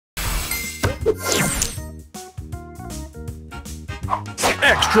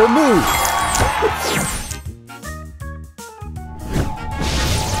Extra move.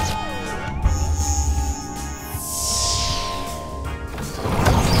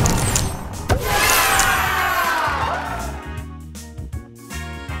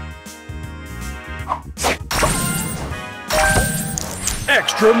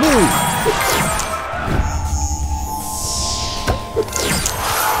 Extra move.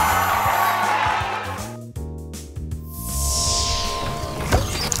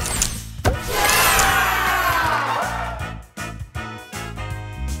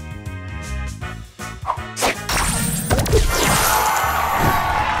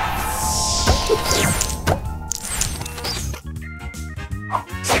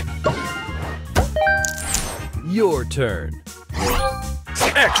 Your turn.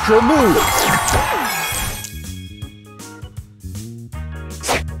 Extra move.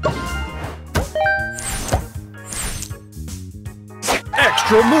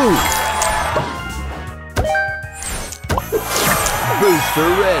 Extra move. Booster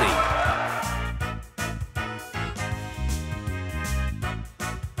ready.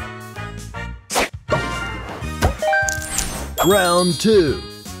 Round 2.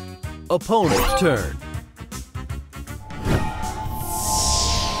 Opponent's turn.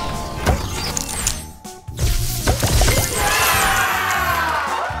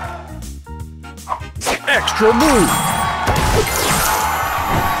 Extra move.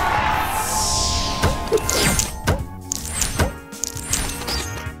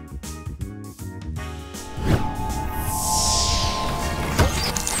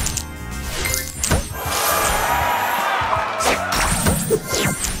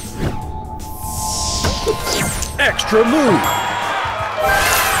 Extra move.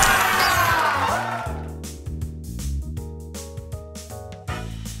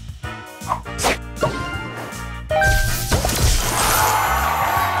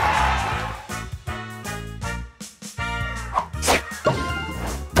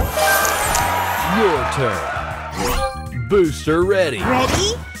 Your turn. Booster ready.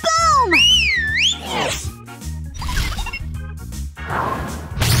 Ready? Boom!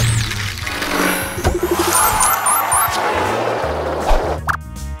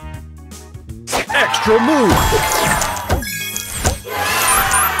 Extra move.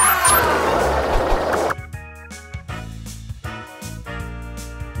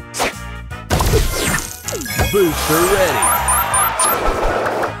 Booster ready.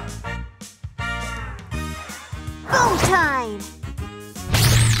 Boom time!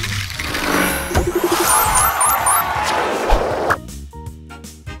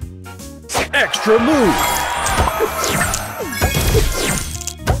 Extra move.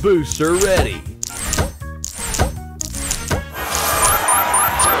 Booster ready.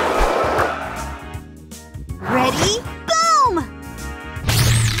 Ready? Boom!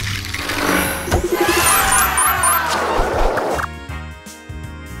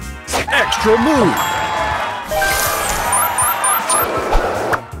 Extra move.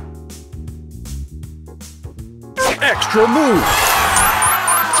 Extra move.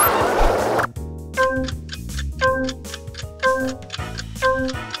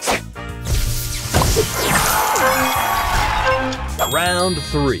 Round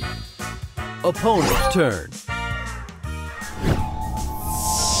 3. Opponent's turn.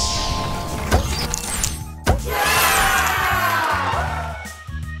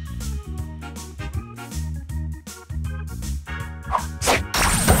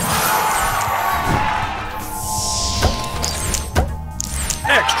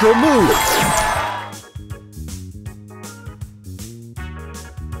 Extra move.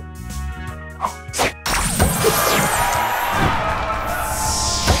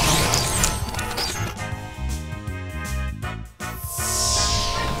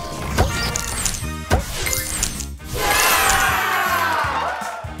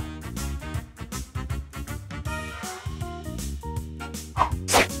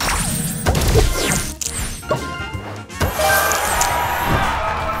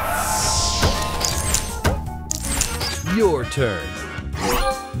 Your turn.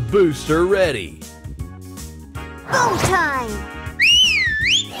 Booster ready. Boom time!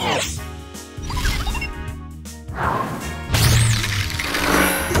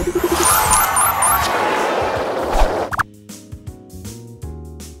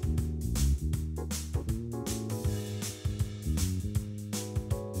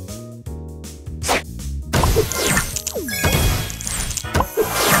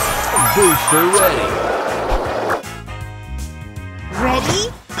 Booster ready. Ready?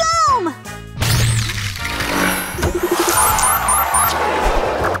 Boom!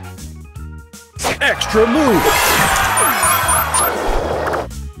 Extra move.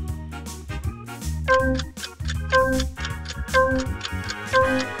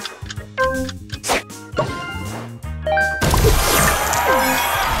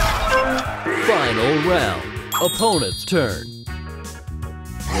 Final round. Opponent's turn.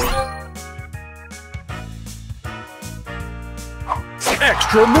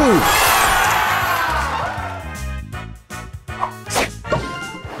 Extra move.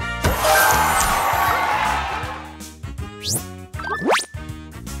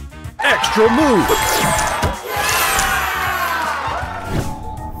 Extra move.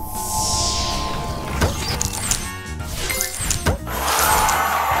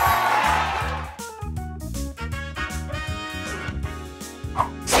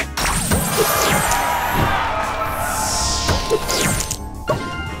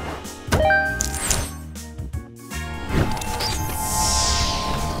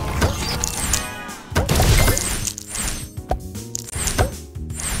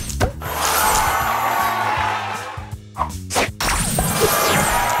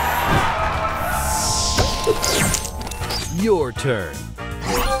 Your turn.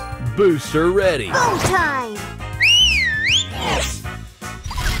 Booster ready. Boom time!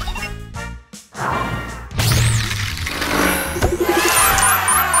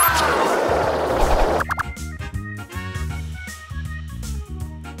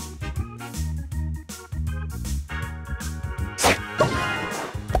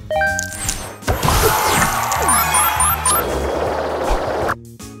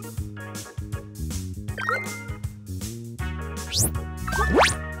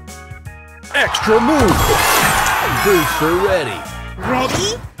 Extra move. Booster ready.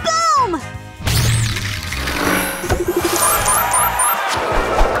 Ready? Boom!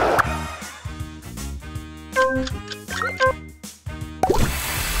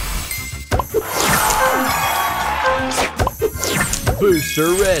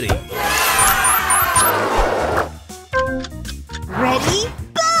 Booster ready.